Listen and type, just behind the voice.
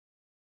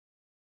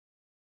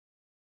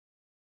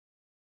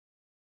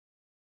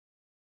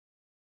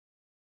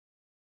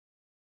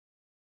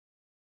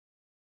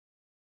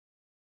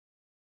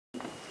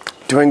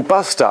Doing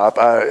Bus Stop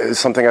is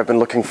something I've been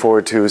looking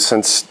forward to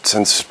since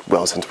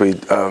we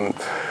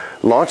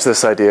launched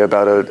this idea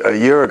about a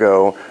year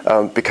ago,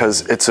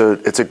 because it's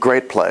a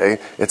great play.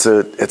 It's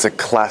a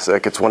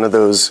classic. It's one of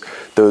those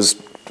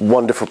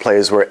wonderful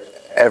plays where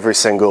every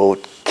single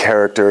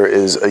character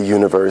is a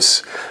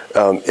universe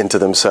into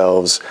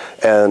themselves,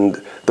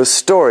 and the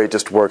story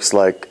just works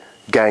like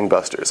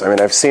gangbusters. I mean,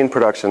 I've seen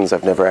productions.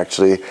 I've never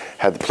actually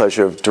had the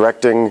pleasure of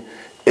directing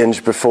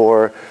Inge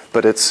before,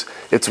 but it's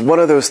one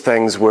of those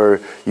things where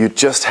you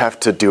just have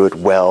to do it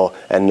well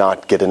and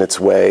not get in its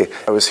way.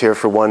 I was here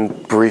for one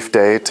brief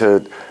day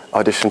to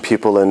audition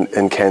people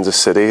in Kansas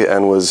City,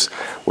 and was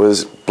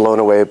blown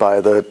away by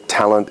the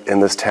talent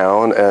in this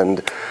town,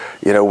 and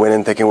went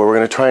in thinking, well, we're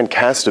going to try and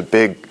cast a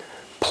big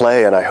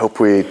play, and I hope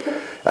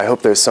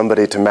there's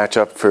somebody to match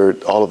up for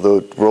all of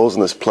the roles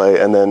in this play,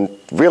 and then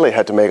really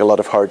had to make a lot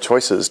of hard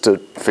choices to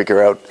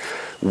figure out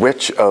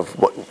which of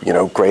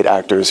great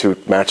actors who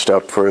matched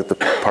up for the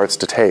parts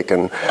to take,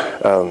 and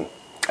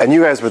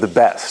you guys were the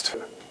best.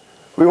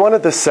 We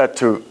wanted this set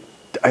to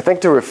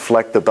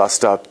reflect the bus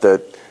stop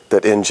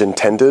that Inge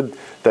intended,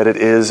 that it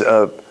is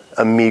a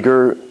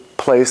meager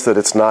place, that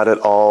it's not at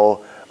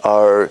all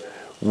our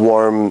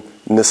warm,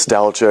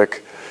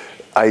 nostalgic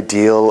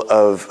ideal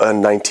of a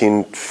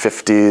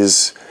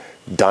 1950s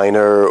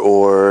diner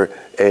or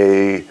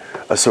a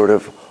sort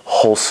of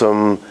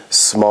wholesome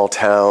small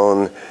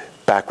town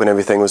back when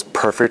everything was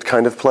perfect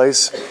kind of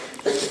place.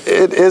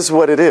 It is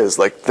what it is.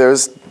 Like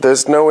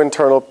there's no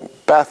internal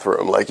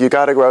bathroom. Like you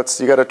gotta go out,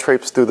 you gotta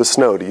traipse through the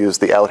snow to use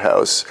the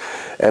outhouse,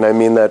 and I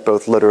mean that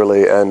both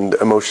literally and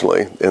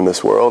emotionally in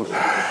this world.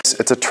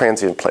 It's a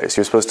transient place.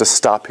 You're supposed to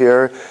stop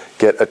here,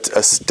 get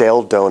a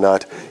stale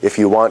donut. If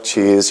you want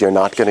cheese, you're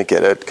not going to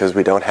get it because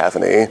we don't have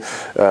any.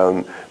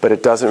 But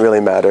it doesn't really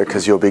matter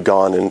because you'll be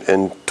gone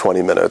in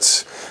 20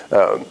 minutes.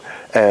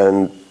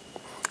 And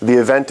the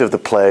event of the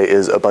play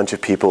is a bunch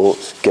of people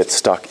get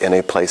stuck in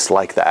a place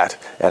like that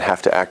and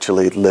have to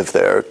actually live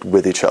there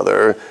with each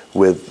other,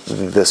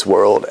 with this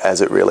world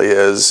as it really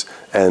is,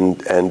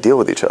 and deal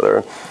with each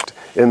other.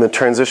 In the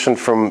transition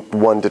from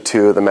 1 to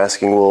 2, the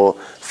masking will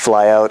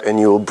fly out, and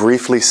you will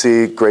briefly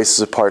see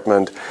Grace's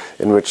apartment,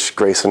 in which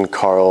Grace and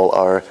Carl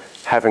are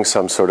having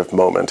some sort of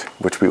moment,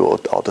 which we will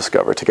all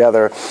discover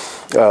together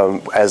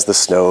as the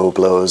snow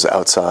blows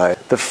outside.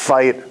 The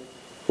fight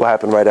will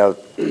happen right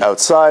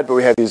outside, but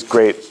we have these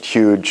great,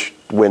 huge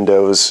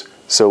windows,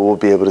 so we'll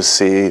be able to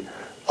see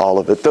all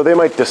of it. Though they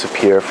might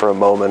disappear for a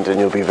moment, and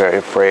you'll be very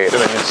afraid,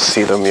 and then you'll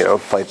see them,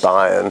 fight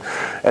by,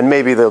 and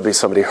maybe there'll be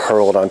somebody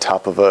hurled on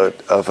top of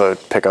a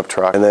pickup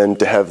truck. And then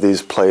to have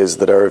these plays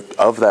that are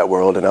of that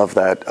world and of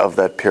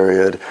that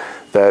period,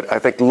 that I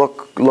think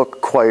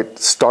look quite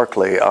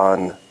starkly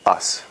on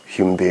us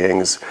human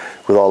beings,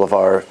 with all of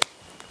our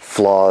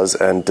flaws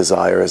and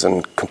desires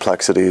and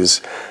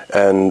complexities,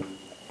 and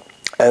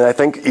I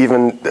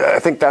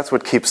think that's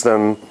what keeps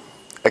them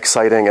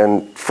exciting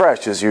and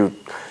fresh, as you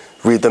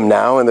read them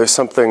now, and there's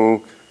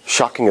something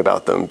shocking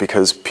about them,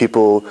 because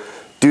people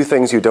do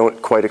things you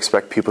don't quite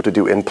expect people to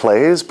do in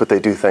plays, but they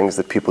do things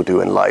that people do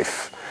in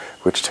life,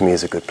 which to me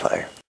is a good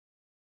play.